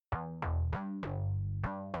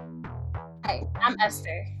Hi, I'm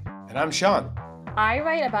Esther. And I'm Sean. I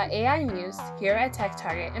write about AI news here at Tech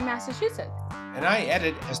Target in Massachusetts. And I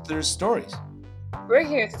edit Esther's stories. We're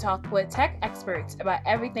here to talk with tech experts about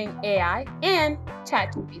everything AI and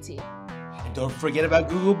ChatGPT. And don't forget about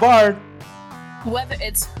Google Bard. Whether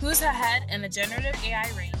it's who's ahead in the generative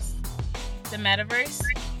AI race, the metaverse,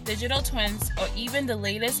 digital twins, or even the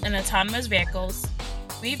latest in autonomous vehicles,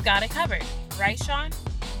 we've got it covered. Right, Sean?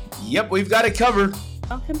 Yep, we've got it covered.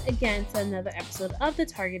 Welcome again to another episode of the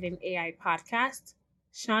Targeting AI podcast.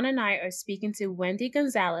 Sean and I are speaking to Wendy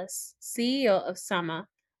Gonzalez, CEO of Sama,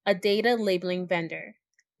 a data labeling vendor.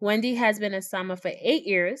 Wendy has been at Sama for 8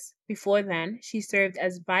 years. Before then, she served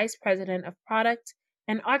as Vice President of Product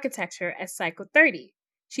and Architecture at Cycle 30.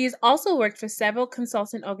 She has also worked for several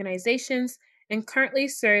consultant organizations and currently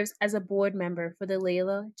serves as a board member for the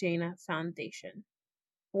Leila Jaina Foundation.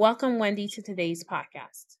 Welcome, Wendy, to today's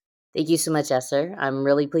podcast. Thank you so much, Esther. I'm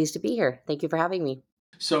really pleased to be here. Thank you for having me.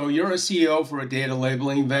 So you're a CEO for a data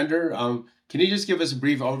labeling vendor. Can you just give us a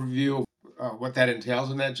brief overview of what that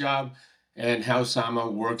entails in that job and how Sama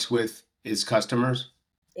works with its customers?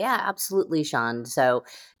 Yeah, absolutely, Sean. So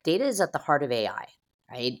data is at the heart of AI,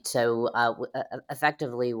 right? So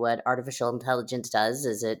effectively what artificial intelligence does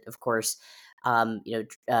is it, of course,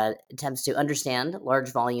 attempts to understand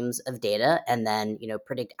large volumes of data and then,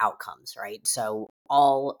 predict outcomes, right? So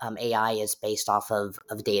all AI is based off of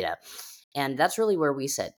data. And that's really where we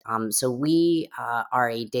sit. So we are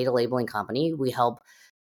a data labeling company. We help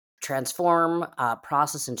transform,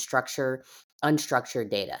 process, and structure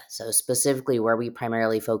unstructured data. So specifically where we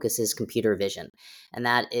primarily focus is computer vision. And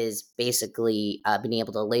that is basically being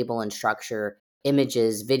able to label and structure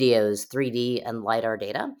images, videos, 3D, and LiDAR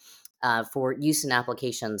data for use in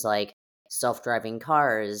applications like self-driving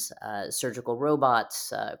cars, surgical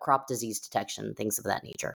robots, crop disease detection, things of that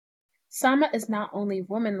nature. Sama is not only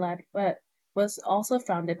woman-led, but was also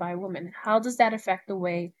founded by a woman. How does that affect the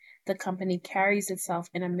way the company carries itself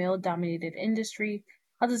in a male-dominated industry?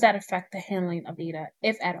 How does that affect the handling of data,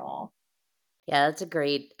 if at all? Yeah, that's a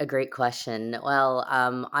great question. Well,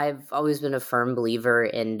 I've always been a firm believer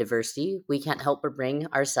in diversity. We can't help but bring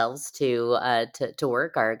ourselves to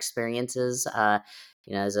work, our experiences,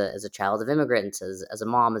 as a child of immigrants, as a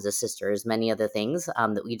mom, as a sister, as many other things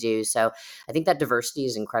that we do. So I think that diversity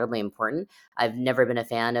is incredibly important. I've never been a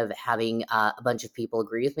fan of having a bunch of people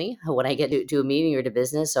agree with me when I get to a meeting or to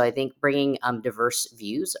business. So I think bringing diverse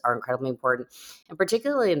views are incredibly important, and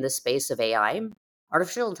particularly in the space of AI.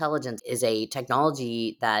 Artificial intelligence is a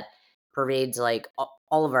technology that pervades like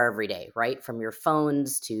all of our everyday, right? From your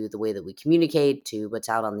phones to the way that we communicate to what's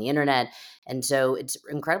out on the internet. And so it's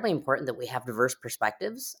incredibly important that we have diverse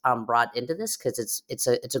perspectives brought into this because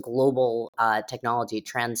it's a global technology. It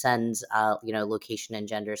transcends location and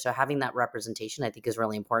gender. So having that representation, I think, is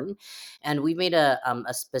really important. And we've made a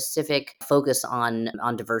specific focus on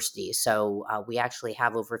diversity. So we actually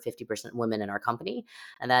have over 50% women in our company,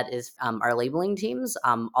 and that is our labeling teams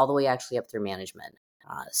all the way actually up through management.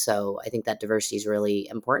 So I think that diversity is really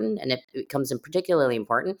important, and it becomes particularly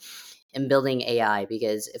important in building AI,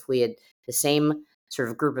 because if we had the same sort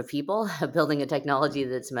of group of people building a technology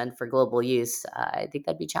that's meant for global use, I think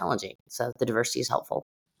that'd be challenging. So the diversity is helpful.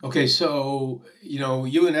 Okay, so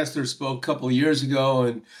you and Esther spoke a couple of years ago,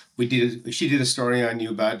 and she did a story on you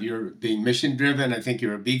about your being mission driven. I think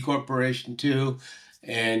you're a B corporation too,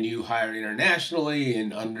 and you hire internationally in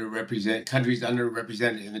underrepresented countries,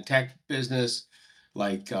 underrepresented in the tech business,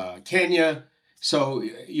 like Kenya. So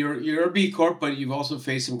you're a B Corp, but you've also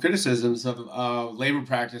faced some criticisms of labor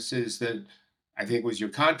practices that I think was your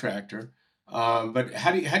contractor. But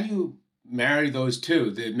how do you marry those two,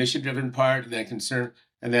 the mission driven part and then concern,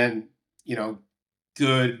 and then you know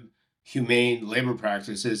good humane labor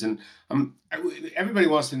practices? And everybody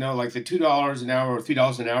wants to know, like, the $2 an hour or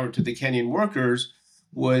 $3 an hour to the Kenyan workers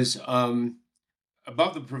was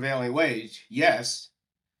above the prevailing wage, yes,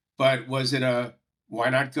 but was it a why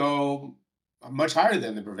not go much higher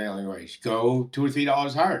than the prevailing wage? Go $2 or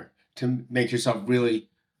 $3 higher to make yourself really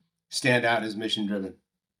stand out as mission driven.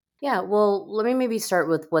 Yeah, well, let me maybe start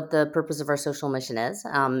with what the purpose of our social mission is,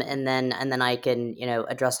 and then I can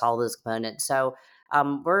address all those components. So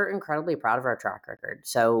we're incredibly proud of our track record.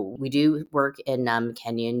 So we do work in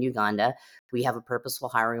Kenya and Uganda. We have a purposeful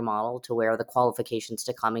hiring model to where the qualifications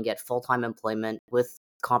to come and get full time employment with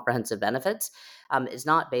comprehensive benefits is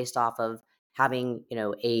not based off of having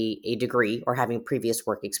a degree or having previous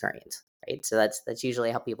work experience. Right. So that's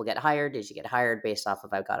usually how people get hired. Is you get hired based off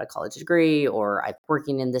of I've got a college degree or I'm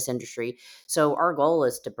working in this industry. So our goal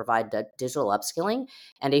is to provide digital upskilling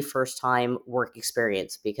and a first time work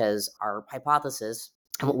experience, because our hypothesis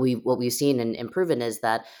And what we've seen and proven is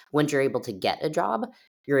that once you're able to get a job,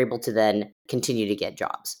 you're able to then continue to get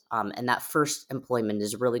jobs. And that first employment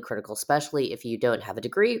is really critical, especially if you don't have a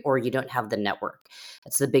degree or you don't have the network.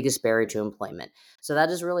 That's the biggest barrier to employment. So that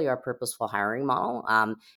is really our purposeful hiring model.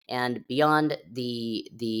 And beyond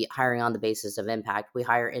the hiring on the basis of impact, we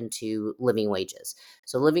hire into living wages.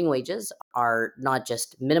 So living wages are not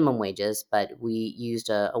just minimum wages, but we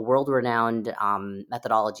used a world-renowned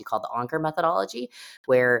methodology called the Anchor methodology,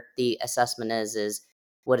 where the assessment is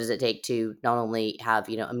what does it take to not only have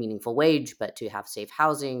a meaningful wage, but to have safe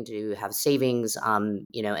housing, to have savings, and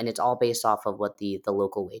it's all based off of what the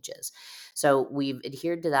local wage is. So we've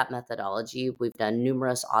adhered to that methodology. We've done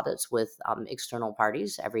numerous audits with external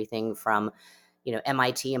parties, everything from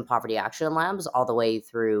MIT and Poverty Action Labs all the way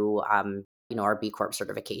through our B Corp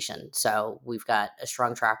certification. So we've got a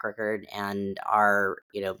strong track record, and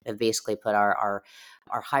have basically put our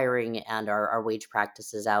hiring and our wage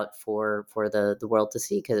practices out for the world to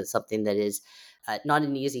see, because it's something that is not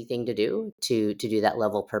an easy thing to do that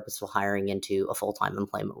level of purposeful hiring into a full-time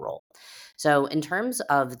employment role. So in terms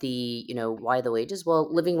of the why the wages,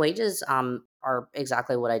 well, living wages are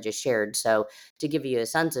exactly what I just shared. So to give you a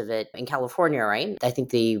sense of it, in California, right, I think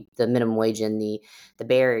the minimum wage in the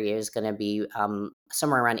Bay Area is going to be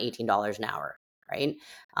somewhere around $18 an hour, right?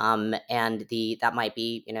 And that might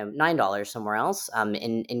be $9 somewhere else.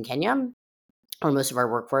 In Kenya, where most of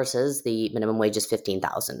our workforce is, the minimum wage is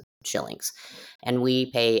 15,000 shillings, and we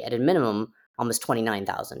pay at a minimum almost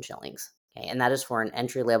 29,000 shillings. Okay, and that is for an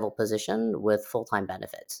entry level position with full time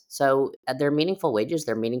benefits. So they're meaningful wages,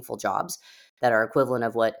 they're meaningful jobs that are equivalent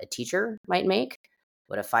of what a teacher might make,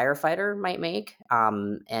 what a firefighter might make.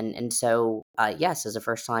 And so yes, as a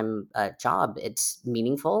first time job, it's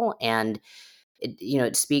meaningful, and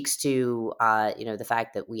it speaks to the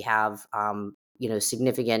fact that we have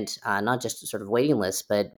significant not just sort of waiting lists,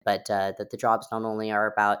 but that the jobs not only are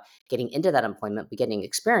about getting into that employment, but getting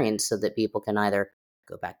experience so that people can either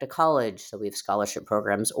go back to college, so we have scholarship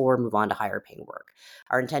programs, or move on to higher paying work.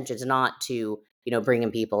 Our intention is not to bring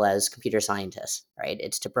in people as computer scientists, right?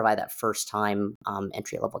 It's to provide that first time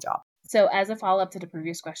entry level job. So, as a follow up to the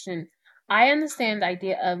previous question, I understand the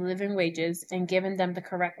idea of living wages and giving them the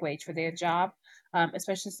correct wage for their job,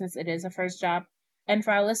 especially since it is a first job. And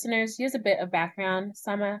for our listeners, here's a bit of background.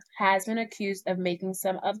 Sama has been accused of making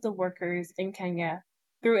some of the workers in Kenya,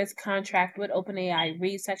 through its contract with OpenAI,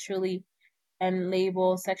 read sexually and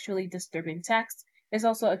label sexually disturbing text. Is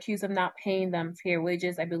also accused of not paying them fair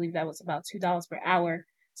wages. I believe that was about $2 per hour.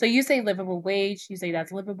 So you say livable wage, you say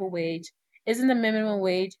that's livable wage. Isn't the minimum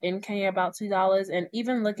wage in Kenya about $2? And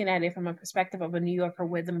even looking at it from a perspective of a New Yorker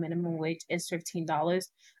where the minimum wage is $15,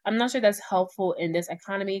 I'm not sure that's helpful in this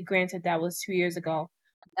economy. Granted, that was 2 years ago.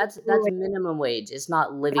 That's minimum wage. It's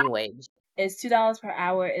not living wage. Is $2 per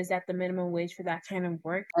hour, is that the minimum wage for that kind of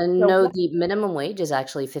work? And So no, what the minimum wage is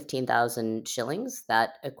actually 15,000 shillings.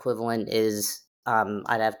 That equivalent is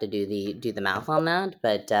I'd have to do the math on that,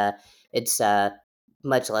 but it's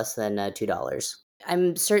much less than $2.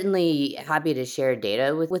 I'm certainly happy to share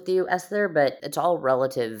data with you, Esther, but it's all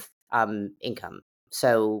relative income.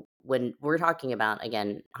 So when we're talking about,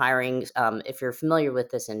 again, hiring, if you're familiar with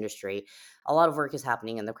this industry, a lot of work is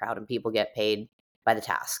happening in the crowd, and people get paid by the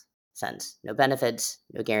task sense. No benefits,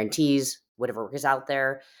 no guarantees, whatever work is out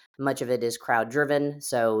there. Much of it is crowd driven,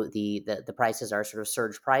 so the prices are sort of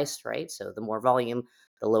surge priced, right? So the more volume,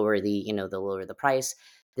 the lower the price.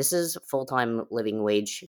 This is full time living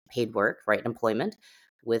wage paid work, right? Employment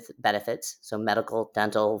with benefits, so medical,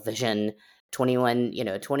 dental, vision, 21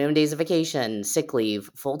 days of vacation, sick leave,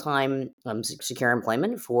 full time secure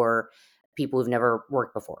employment for people who've never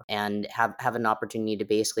worked before, and have an opportunity to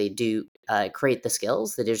basically create the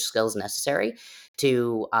digital skills necessary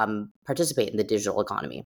to participate in the digital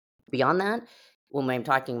economy. Beyond that, when I'm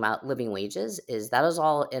talking about living wages, that is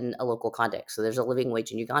all in a local context. So there's a living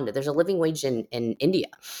wage in Uganda, there's a living wage in India,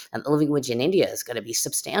 and the living wage in India is going to be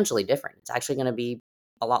substantially different. It's actually going to be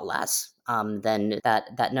a lot less than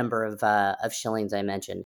that number of shillings I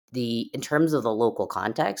mentioned. In terms of the local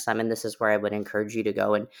context, I mean, this is where I would encourage you to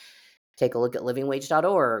go and take a look at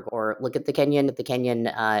livingwage.org, or look at the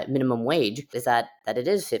Kenyan minimum wage, is that it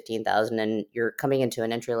is 15,000, and you're coming into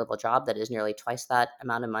an entry level job that is nearly twice that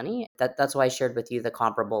amount of money. That's why I shared with you the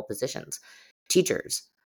comparable positions. Teachers,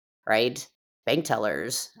 right? Bank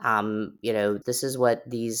tellers, this is what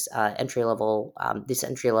these entry level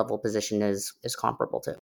position is comparable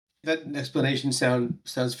to. That explanation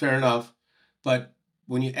sounds fair enough, but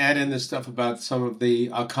when you add in the stuff about some of the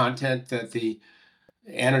content that the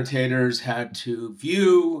annotators had to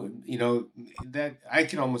view, that I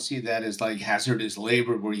can almost see that as like hazardous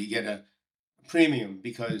labor, where you get a premium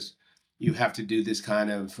because you have to do this kind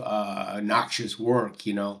of noxious work,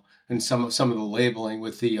 and some of the labeling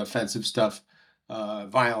with the offensive stuff,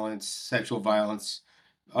 violence, sexual violence,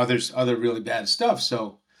 other really bad stuff.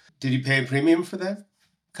 So, did you pay a premium for that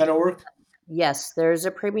kind of work? Yes, there's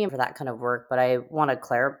a premium for that kind of work, but I want to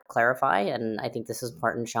clarify, and I think this is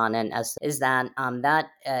important, Sean, and as is that that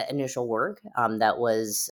initial work that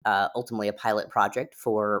was ultimately a pilot project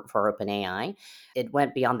for OpenAI, it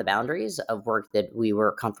went beyond the boundaries of work that we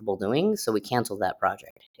were comfortable doing, so we canceled that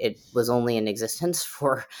project. It was only in existence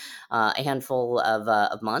for a handful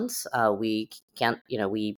of months. We can't,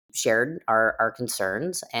 we shared our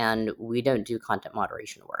concerns, and we don't do content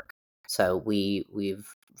moderation work. So we've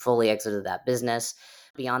fully exited that business.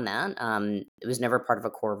 Beyond that, it was never part of a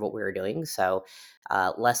core of what we were doing. So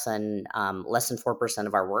less than 4%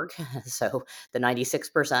 of our work. So the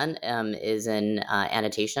 96% is in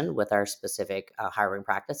annotation with our specific hiring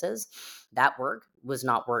practices. That work was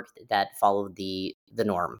not work that followed the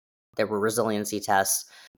norm. There were resiliency tests,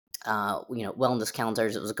 wellness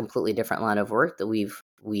counters. It was a completely different line of work that we've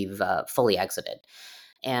fully exited.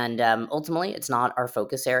 And ultimately, it's not our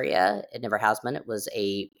focus area. It never has been. It was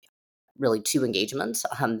really two engagements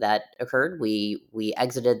that occurred. We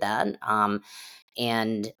exited that,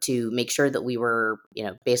 and to make sure that we were,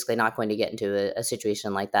 basically not going to get into a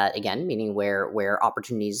situation like that again, meaning where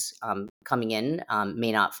opportunities coming in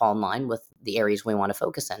may not fall in line with the areas we want to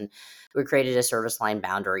focus in. We created a service line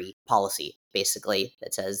boundary policy, basically,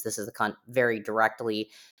 that says this is very directly,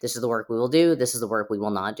 this is the work we will do, this is the work we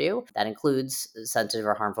will not do. That includes sensitive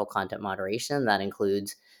or harmful content moderation. That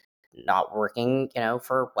includes not working,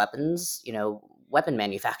 for weapons, weapon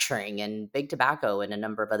manufacturing and big tobacco and a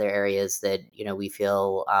number of other areas that, we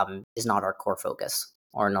feel is not our core focus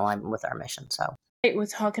or in alignment with our mission. So We're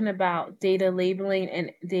talking about data labeling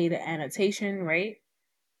and data annotation, right?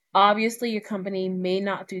 Obviously, your company may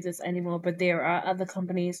not do this anymore, but there are other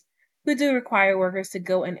companies who do require workers to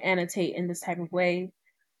go and annotate in this type of way,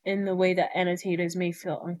 in the way that annotators may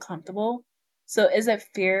feel uncomfortable. So, is it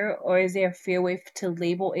fair, or is there a fair way to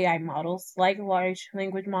label AI models like large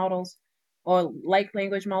language models or like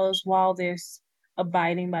language models while there's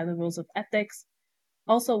abiding by the rules of ethics?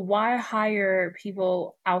 Also, why hire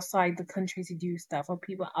people outside the country to do stuff, or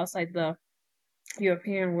people outside the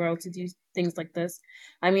European world to do things like this?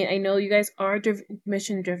 I mean, I know you guys are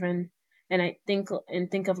mission driven, and I think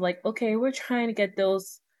of like, okay, we're trying to get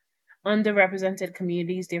those underrepresented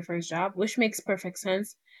communities their first job, which makes perfect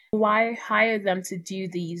sense. Why hire them to do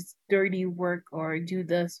these dirty work or do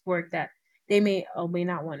this work that they may or may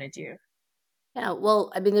not want to do? yeah,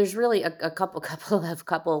 well, I mean, there's really a couple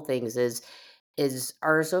of things. Is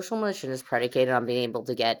our social mission is predicated on being able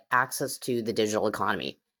to get access to the digital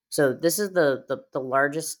economy. So this is the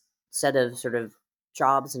largest set of sort of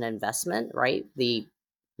jobs and investment, right?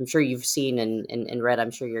 I'm sure you've seen and read.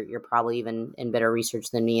 I'm sure you're probably even in better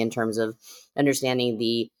research than me in terms of understanding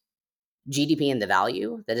the GDP and the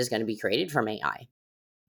value that is going to be created from AI.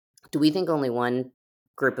 Do we think only one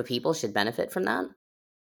group of people should benefit from that?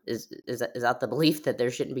 Is that the belief that there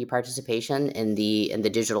shouldn't be participation in the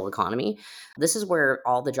digital economy? This is where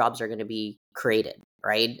all the jobs are going to be created,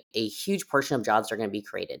 right? A huge portion of jobs are going to be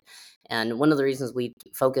created. And one of the reasons we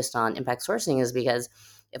focused on impact sourcing is because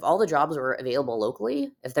if all the jobs were available locally,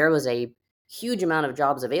 if there was a huge amount of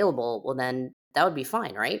jobs available, well then that would be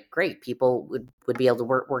fine, right? Great. People would be able to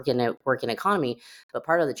work in a work in economy. But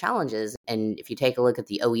part of the challenge is, and if you take a look at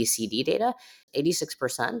the OECD data,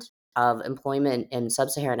 86% of employment in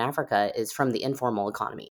sub-Saharan Africa is from the informal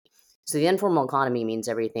economy. So the informal economy means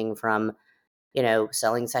everything from,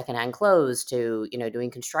 selling secondhand clothes to, doing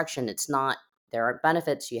construction. There aren't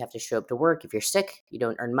benefits. You have to show up to work. If you're sick, you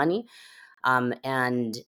don't earn money.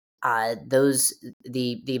 And those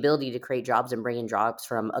the ability to create jobs and bring in jobs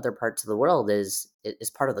from other parts of the world is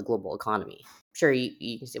part of the global economy. Sure,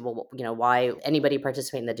 you can say, well, why anybody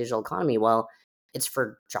participate in the digital economy? Well, it's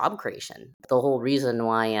for job creation. The whole reason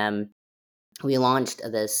why we launched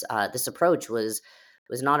this approach was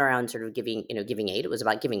not around sort of giving aid. It was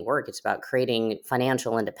about giving work. It's about creating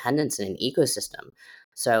financial independence in an ecosystem.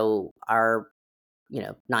 So our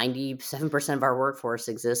 97% of our workforce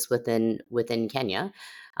exists within Kenya.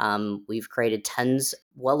 We've created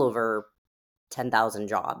well over 10,000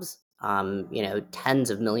 jobs. Tens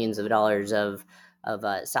of millions of dollars of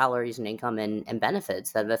salaries and income and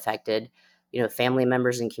benefits that have affected family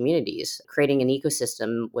members and communities, creating an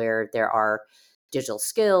ecosystem where there are digital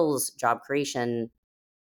skills, job creation.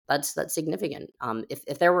 That's significant.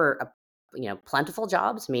 If there were plentiful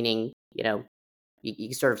jobs, meaning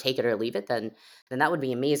you sort of take it or leave it, then that would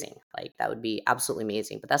be amazing. Like that would be absolutely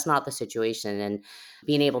amazing. But that's not the situation. And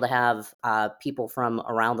being able to have people from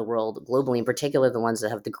around the world, globally, in particular, the ones that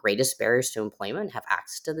have the greatest barriers to employment, have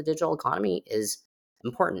access to the digital economy is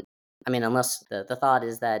important. I mean, unless the thought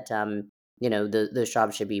is that those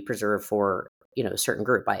jobs should be preserved for a certain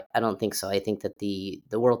group. I don't think so. I think that the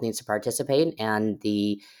world needs to participate, and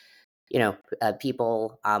the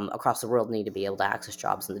people across the world need to be able to access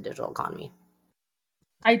jobs in the digital economy.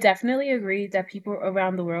 I definitely agree that people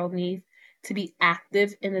around the world need to be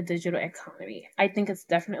active in the digital economy. I think it's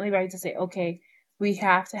definitely right to say, okay, we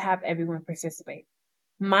have to have everyone participate.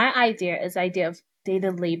 My idea is the idea of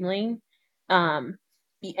data labeling. And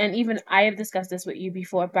even I have discussed this with you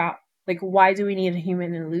before about like why do we need a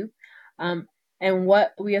human in the loop? Um, and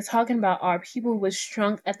what we are talking about are people with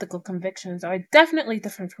strong ethical convictions are definitely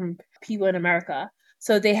different from people in America.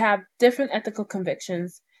 So they have different ethical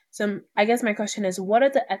convictions. So I guess my question is, what are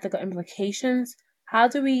the ethical implications? How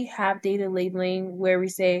do we have data labeling where we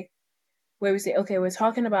say, okay, we're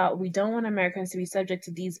talking about we don't want Americans to be subject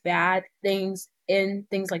to these bad things in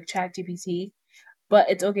things like ChatGPT, but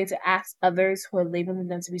it's okay to ask others who are labeling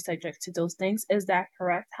them to be subject to those things. Is that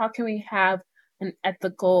correct? How can we have an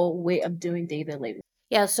ethical way of doing data labeling?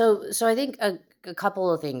 Yeah, so I think a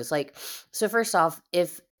couple of things. Like, so first off,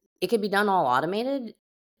 if it could be done all automated,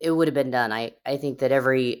 it would have been done. I think that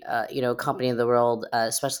every company in the world,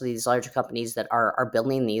 especially these larger companies that are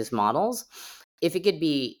building these models, if it could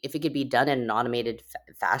be done in an automated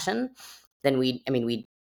fashion, then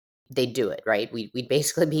they'd do it, right? We'd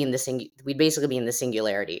basically be in the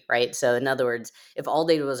singularity, right? So in other words, if all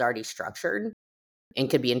data was already structured and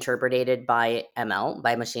could be interpreted by ML,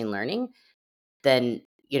 by machine learning, then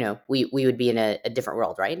we would be in a different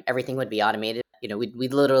world, right? Everything would be automated.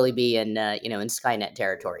 We'd literally be in Skynet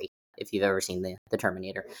territory, if you've ever seen the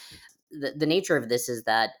Terminator. The nature of this is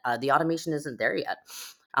that the automation isn't there yet.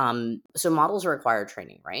 So models require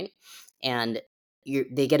training, right? And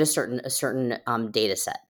they get a certain data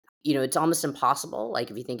set. It's almost impossible, like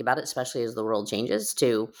if you think about it, especially as the world changes,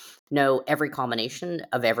 to know every combination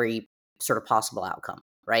of every sort of possible outcome,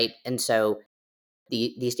 right? And so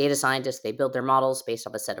these data scientists, they build their models based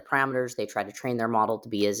off a set of parameters. They try to train their model to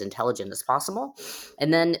be as intelligent as possible,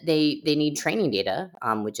 and then they need training data,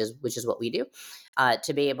 which is what we do,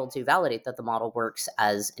 to be able to validate that the model works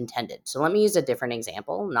as intended. So let me use a different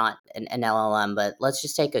example, not an LLM, but let's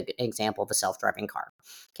just take an example of a self-driving car.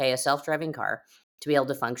 Okay, a self-driving car, to be able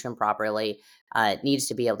to function properly, needs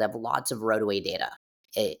to be able to have lots of roadway data.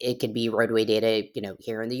 It could be roadway data,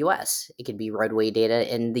 here in the U.S. It could be roadway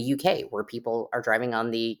data in the U.K., where people are driving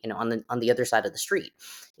on the other side of the street.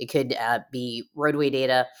 It could be roadway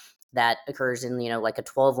data that occurs in like a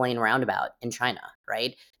 12-lane roundabout in China,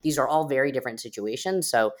 right? These are all very different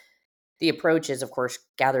situations. So the approach is, of course,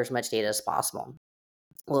 gather as much data as possible.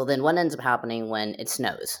 Well, then what ends up happening when it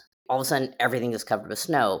snows? All of a sudden, everything is covered with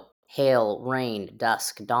snow, hail, rain,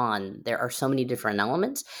 dusk, dawn. There are so many different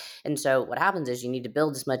elements. And so, what happens is you need to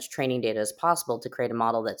build as much training data as possible to create a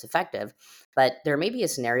model that's effective. But there may be a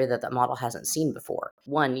scenario that the model hasn't seen before.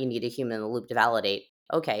 One, you need a human in the loop to validate,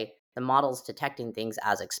 okay, the model's detecting things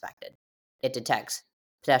as expected. It detects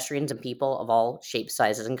pedestrians and people of all shapes,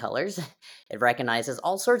 sizes, and colors. It recognizes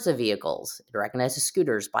all sorts of vehicles. It recognizes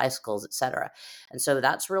scooters, bicycles, etc. And so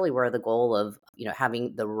that's really where the goal of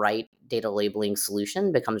having the right data labeling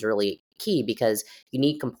solution becomes really key, because you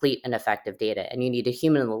need complete and effective data, and you need a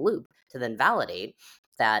human in the loop to then validate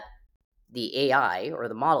that the AI or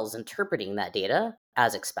the model is interpreting that data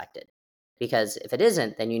as expected. Because if it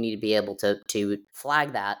isn't, then you need to be able to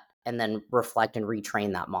flag that and then reflect and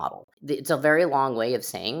retrain that model. It's a very long way of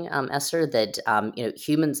saying, Esther, that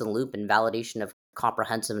humans in the loop and validation of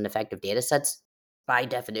comprehensive and effective data sets, by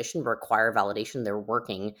definition, require validation. They're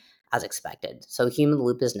working as expected. So human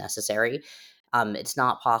loop is necessary. It's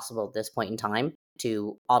not possible at this point in time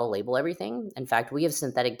to auto label everything. In fact, we have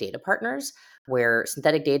synthetic data partners, where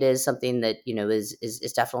synthetic data is something that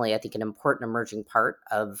is definitely, I think, an important emerging part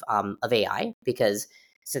of AI, because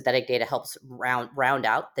synthetic data helps round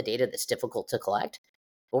out the data that's difficult to collect.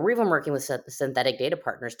 Well, we're even working with synthetic data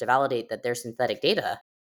partners to validate that their synthetic data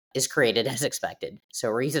is created as expected.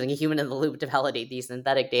 So we're using a human in the loop to validate these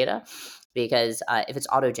synthetic data, because if it's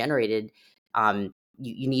auto-generated,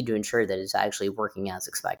 you need to ensure that it's actually working as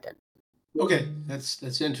expected. Okay,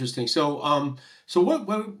 that's interesting. So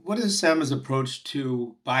what is Sama's approach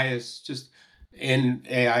to bias just in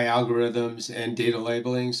AI algorithms and data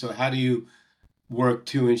labeling? So how do you work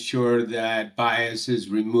to ensure that bias is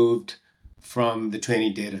removed from the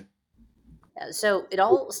training data? So it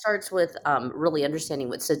all starts with really understanding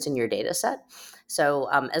what sits in your data set. So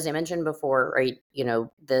as I mentioned before, right,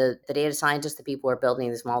 the data scientists, the people who are building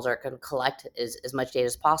these models are going to collect as much data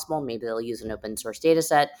as possible. Maybe they'll use an open source data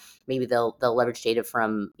set. Maybe they'll leverage data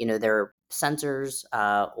from their sensors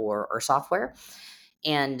or software.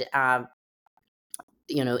 And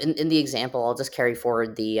in the example, I'll just carry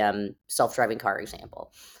forward the self-driving car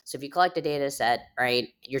example. So if you collect a data set, right,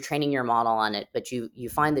 you're training your model on it, but you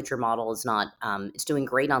find that your model is not, it's doing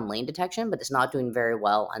great on lane detection, but it's not doing very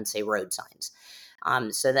well on, say, road signs.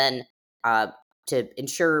 So then to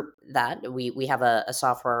ensure that, we have a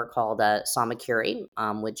software called Sama Curate,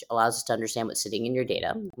 which allows us to understand what's sitting in your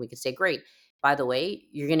data. We can say, great, by the way,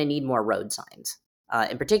 you're going to need more road signs.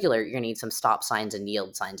 In particular, you're going to need some stop signs and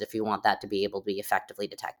yield signs if you want that to be able to be effectively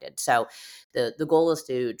detected. So the goal is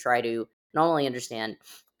to try to not only understand,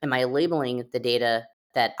 am I labeling the data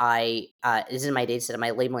that I is in my data set, am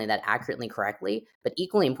I labeling that accurately, correctly? But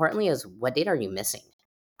equally importantly is, what data are you missing?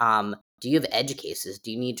 Do you have edge cases?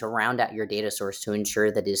 Do you need to round out your data source to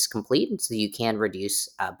ensure that it is complete so you can reduce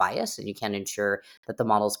bias and you can ensure that the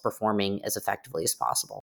model is performing as effectively as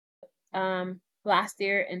possible? Last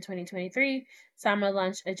year in 2023, Sama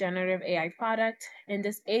launched a generative AI product. In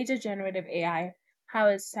this age of generative AI, how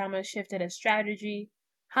has Sama shifted its strategy?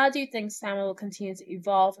 How do you think Sama will continue to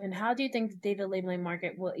evolve? And how do you think the data labeling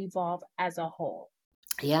market will evolve as a whole?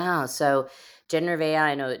 Yeah, so generative AI,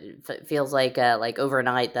 I know it feels like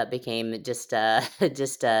overnight that became just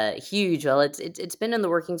just huge. Well, it's been in the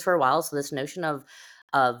workings for a while. So this notion of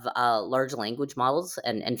large language models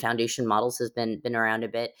and foundation models has been around a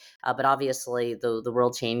bit, but obviously the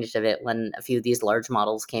world changed a bit when a few of these large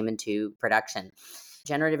models came into production.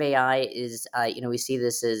 Generative AI is, we see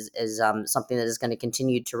this as something that is going to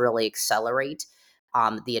continue to really accelerate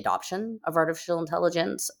the adoption of artificial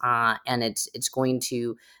intelligence, and it's going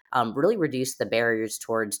to really reduce the barriers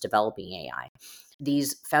towards developing AI.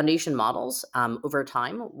 These foundation models, over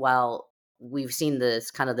time, while we've seen this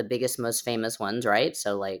kind of the biggest, most famous ones, right?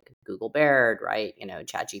 So like Google Bard, right?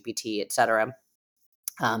 ChatGPT, et cetera.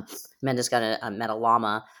 Mendes got a Meta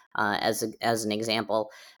Llama as an example.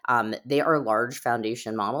 They are large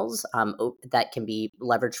foundation models that can be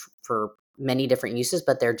leveraged for many different uses,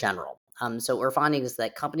 but they're general. So what we're finding is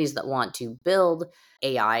that companies that want to build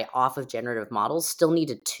AI off of generative models still need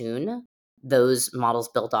to tune those models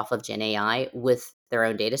built off of Gen AI with their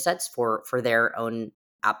own data sets for their own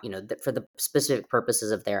app, for the specific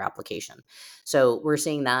purposes of their application. So we're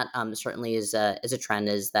seeing that certainly as a trend,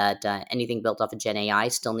 is that anything built off of Gen AI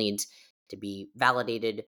still needs to be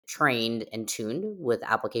validated, trained, and tuned with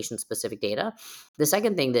application specific data. The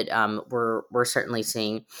second thing that we're certainly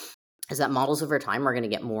seeing is that models over time are going to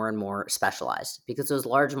get more and more specialized, because those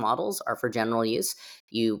large models are for general use.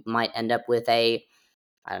 You might end up with I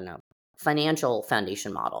don't know, financial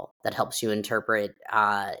foundation model that helps you interpret,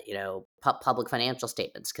 public financial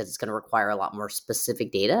statements, because it's going to require a lot more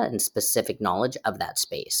specific data and specific knowledge of that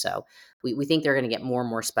space. So we think they're going to get more and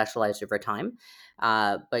more specialized over time.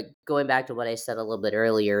 But going back to what I said a little bit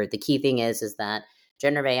earlier, the key thing is that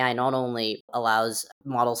generative AI not only allows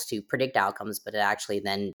models to predict outcomes, but it actually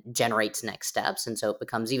then generates next steps. And so it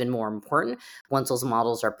becomes even more important once those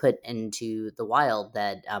models are put into the wild,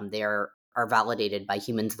 that they are validated by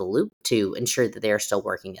humans in the loop to ensure that they are still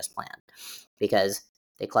working as planned, because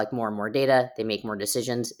they collect more and more data, they make more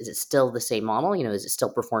decisions. Is it still the same model? Is it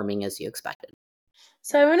still performing as you expected?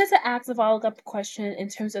 So I wanted to ask a follow-up question in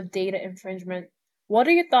terms of data infringement. What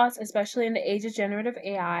are your thoughts, especially in the age of generative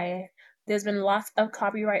AI? There's been lots of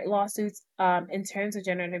copyright lawsuits in terms of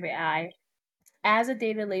generative AI. As a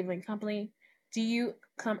data labeling company, do you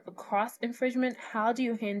come across infringement? How do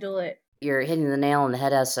you handle it? You're hitting the nail on the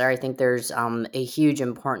head, Esther. I think there's a huge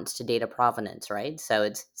importance to data provenance, right? So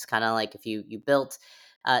it's kind of like, if you built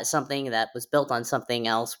something that was built on something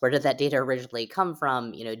else, where did that data originally come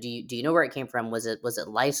from? Do you know where it came from? Was it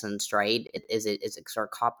licensed, right? Is it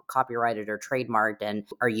sort of copyrighted or trademarked? And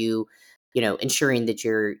are you ensuring that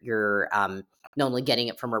you're not only getting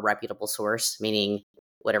it from a reputable source, meaning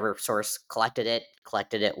whatever source collected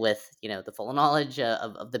it with the full knowledge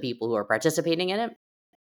of the people who are participating in it.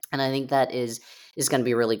 And I think that is going to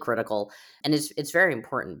be really critical, and it's very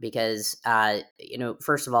important, because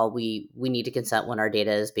first of all, we need to consent when our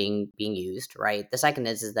data is being used, right? The second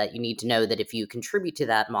is that you need to know that if you contribute to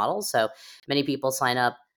that model. So many people sign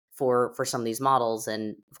up for some of these models,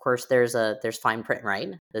 and of course there's fine print, right,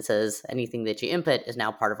 that says anything that you input is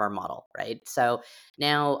now part of our model, right? So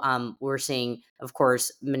now we're seeing, of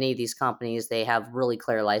course, many of these companies, they have really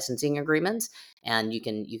clear licensing agreements, and you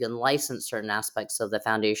can license certain aspects of the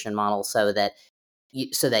foundation model so that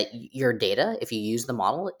so that your data, if you use the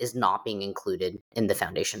model, is not being included in the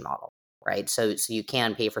foundation model, right? So you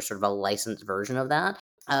can pay for sort of a licensed version of that.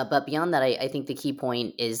 But beyond that, I think the key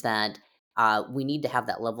point is that we need to have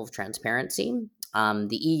that level of transparency.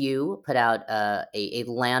 The EU put out a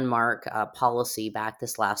landmark policy back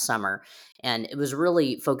this last summer, and it was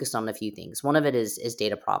really focused on a few things. One of it is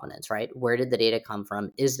data provenance, right? Where did the data come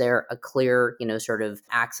from? Is there a clear, sort of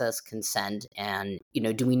access consent, and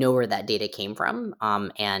do we know where that data came from?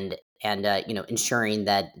 And ensuring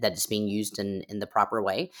that it's being used in the proper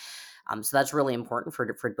way. So that's really important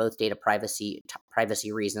for both data privacy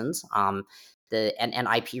reasons, and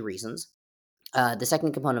IP reasons. The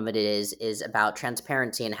second component of it is about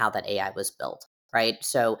transparency and how that AI was built, right?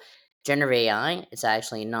 So generative AI, it's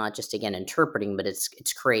actually not just again interpreting, but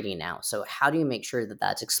it's creating now. So how do you make sure that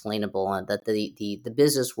that's explainable and that the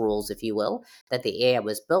business rules, if you will, that the AI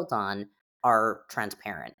was built on are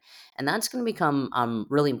transparent? And that's going to become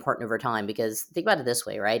really important over time, because think about it this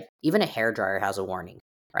way, right? Even a hairdryer has a warning.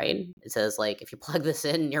 Right? It says, like, if you plug this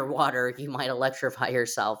in your water, you might electrify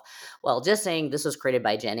yourself. Well, just saying this was created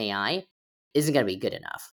by Gen AI isn't going to be good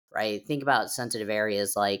enough, right? Think about sensitive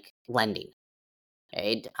areas like lending,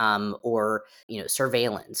 right? Or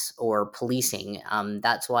surveillance or policing.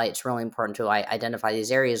 That's why it's really important to identify these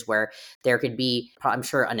areas where there could be, I'm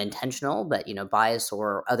sure, unintentional, but bias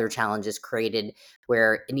or other challenges created,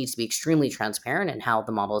 where it needs to be extremely transparent in how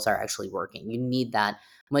the models are actually working. You need that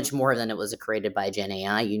much more than it was created by Gen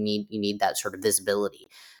AI. You need that sort of visibility.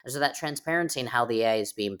 And so that transparency in how the AI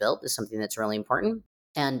is being built is something that's really important.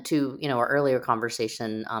 And to our earlier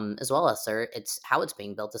conversation, as well, Esther, it's how it's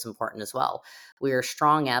being built is important as well. We are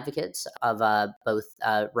strong advocates of both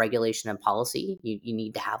regulation and policy. You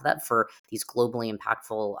need to have that for these globally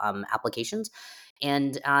impactful applications.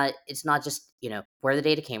 And it's not just where the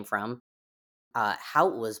data came from, how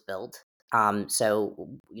it was built. So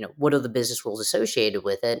what are the business rules associated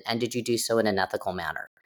with it, and did you do so in an ethical manner?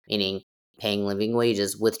 Meaning paying living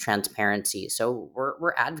wages with transparency. So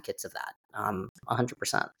we're advocates of that,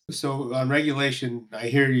 100%. So on regulation, I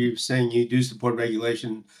hear you saying you do support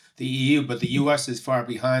regulation, the EU, but the US is far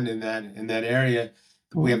behind in that area.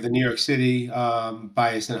 We have the New York City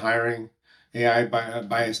bias in hiring, AI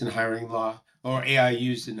bias in hiring law, or AI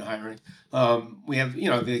used in hiring. We have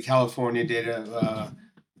the California Data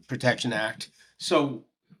Protection Act. So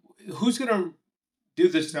who's going to do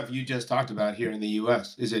the stuff you just talked about here in the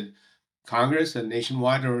US? Is it Congress and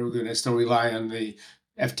nationwide, or are we going to still rely on the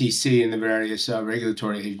FTC and the various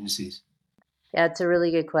regulatory agencies? Yeah, it's a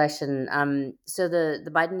really good question. So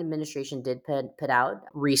the Biden administration did put out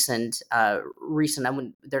recent.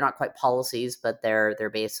 They're not quite policies, but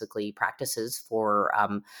they're basically practices for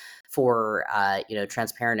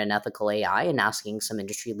transparent and ethical AI, and asking some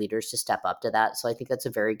industry leaders to step up to that. So I think that's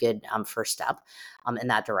a very good first step in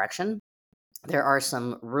that direction. There are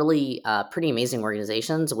some really pretty amazing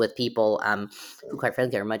organizations with people who, quite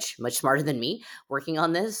frankly, are much smarter than me working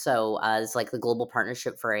on this. So it's like the Global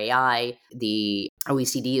Partnership for AI. The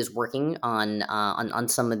OECD is working on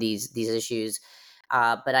some of these issues.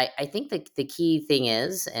 But I think the key thing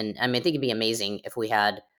is, and I mean, I think it'd be amazing if we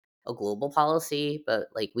had a global policy, but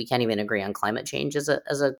like we can't even agree on climate change as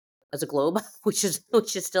a globe, which is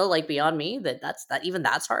still like beyond me.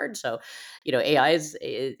 That's hard. So, AI is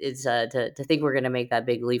to think we're going to make that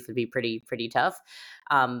big leap would be pretty tough.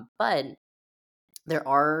 But there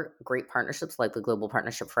are great partnerships like the Global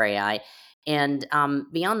Partnership for AI, and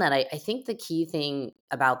beyond that, I think the key thing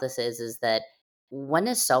about this is that when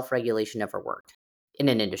has self regulation ever worked in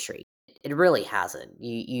an industry? It really hasn't.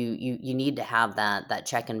 You need to have that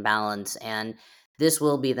check and balance, and this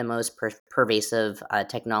will be the most pervasive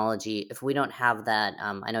technology. If we don't have that,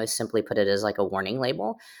 I know I simply put it as like a warning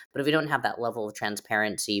label, but if we don't have that level of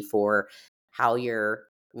transparency for how your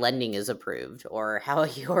lending is approved, or how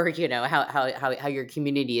your how your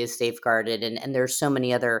community is safeguarded, and there's so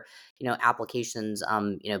many other applications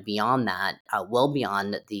beyond that, well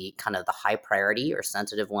beyond the kind of the high priority or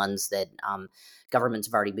sensitive ones that governments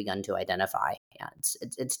have already begun to identify. Yeah,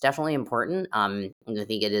 it's definitely important, and I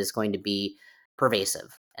think it is going to be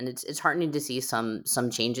pervasive, and it's heartening to see some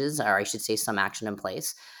changes, or I should say some action in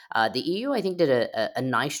place. The EU, I think, did a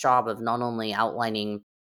nice job of not only outlining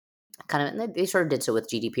kind of, and they sort of did so with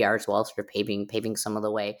GDPR as well, sort of paving some of the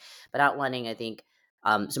way, but outlining, I think,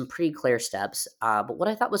 some pretty clear steps. But what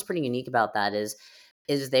I thought was pretty unique about that is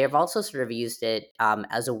they have also sort of used it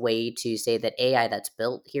as a way to say that AI that's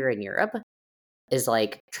built here in Europe is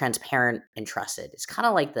like transparent and trusted. It's kind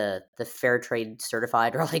of like the fair trade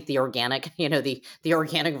certified, or like the organic, the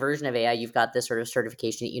organic version of AI. You've got this sort of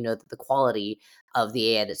certification that that the quality of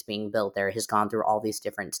the AI that's being built there has gone through all these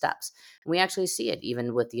different steps. And we actually see it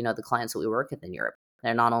even with the clients that we work with in Europe.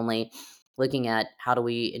 They're not only looking at how do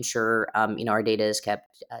we ensure our data is kept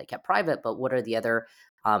private, but what are the other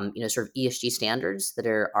sort of ESG standards that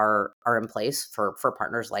are in place for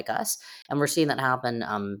partners like us. And we're seeing that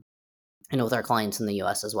happen with our clients in the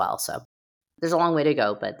US as well. So there's a long way to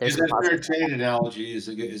go, but there's some That fair positive. trade analogy is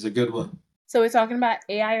a good one. So we're talking about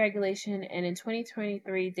AI regulation, and in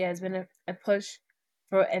 2023, there has been a push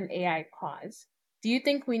for an AI pause. Do you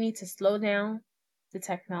think we need to slow down the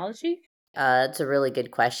technology? It's a really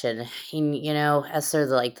good question. And, as sort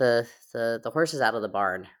of like the horses out of the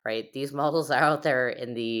barn, right? These models are out there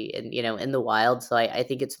in the wild. So I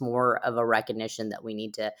think it's more of a recognition that we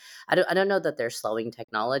need to. I don't know that they're slowing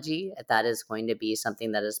technology. If that is going to be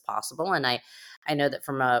something that is possible, and I know that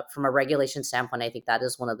from a regulation standpoint, I think that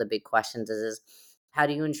is one of the big questions. Is how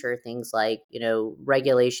do you ensure things like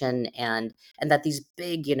regulation and that these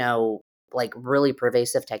big like really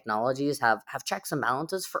pervasive technologies have checks and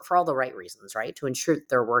balances for all the right reasons, right? To ensure that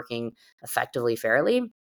they're working effectively,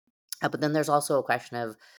 fairly. But then there's also a question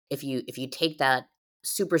of if you take that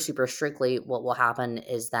super super strictly, what will happen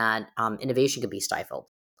is that innovation could be stifled,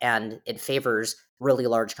 and it favors really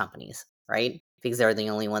large companies, right? Because they're the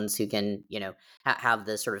only ones who can have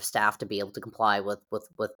the sort of staff to be able to comply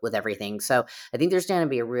with everything. So I think there's going to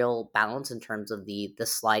be a real balance in terms of the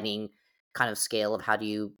sliding kind of scale of how do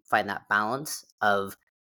you find that balance of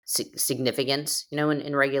significance,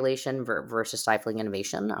 in regulation versus stifling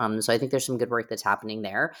innovation. So I think there's some good work that's happening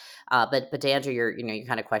there. But to answer your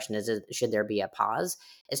kind of question is should there be a pause?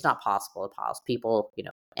 It's not possible to pause. People,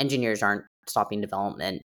 engineers aren't stopping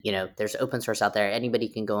development. There's open source out there. Anybody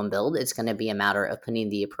can go and build. It's going to be a matter of putting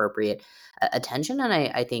the appropriate attention. And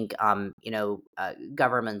I think,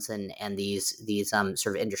 governments and these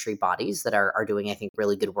sort of industry bodies that are doing, I think,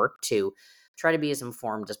 really good work to try to be as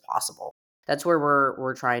informed as possible. That's where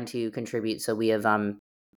we're trying to contribute. So we have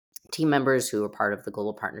team members who are part of the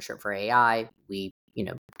Global Partnership for AI. We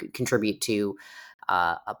contribute to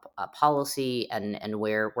a policy, and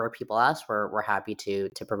where people ask, we're happy to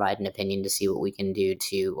provide an opinion to see what we can do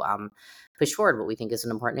to push forward what we think is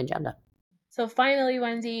an important agenda. So finally,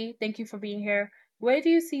 Wendy, thank you for being here. Where do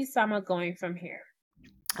you see Sama going from here?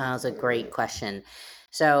 That's a great question.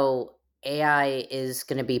 So AI is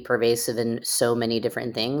going to be pervasive in so many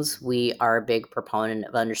different things. We are a big proponent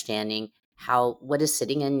of understanding what is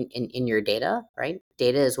sitting in your data, right?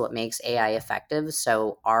 Data is what makes AI effective.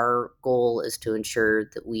 So our goal is to ensure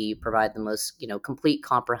that we provide the most, complete,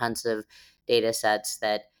 comprehensive data sets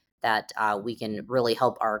that we can really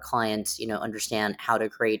help our clients, understand how to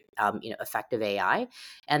create, effective AI.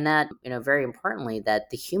 And that, very importantly, that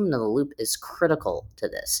the human in the loop is critical to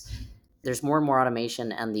this. There's more and more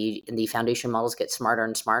automation, and the foundation models get smarter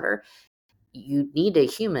and smarter. You need a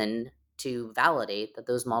human to validate that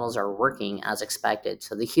those models are working as expected.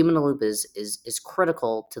 So the human in the loop is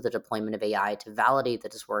critical to the deployment of AI, to validate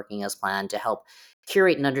that it's working as planned, to help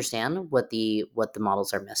curate and understand what the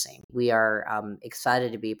models are missing. We are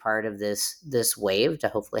excited to be part of this wave to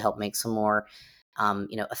hopefully help make some more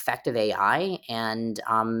effective AI, and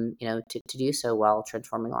to do so while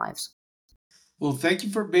transforming lives. Well, thank you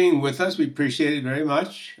for being with us. We appreciate it very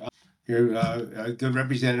much. You're a good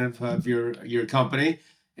representative of your company.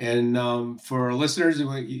 And for our listeners,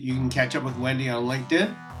 you can catch up with Wendy on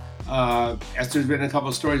LinkedIn. Esther's written a couple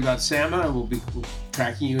of stories about Sama, and we'll be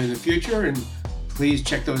tracking you in the future. And please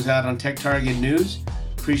check those out on Tech Target News.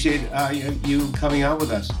 Appreciate you coming on with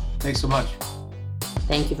us. Thanks so much.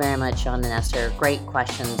 Thank you very much, Sean and Esther. Great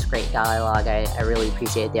questions, great dialogue. I really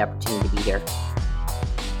appreciate the opportunity to be here.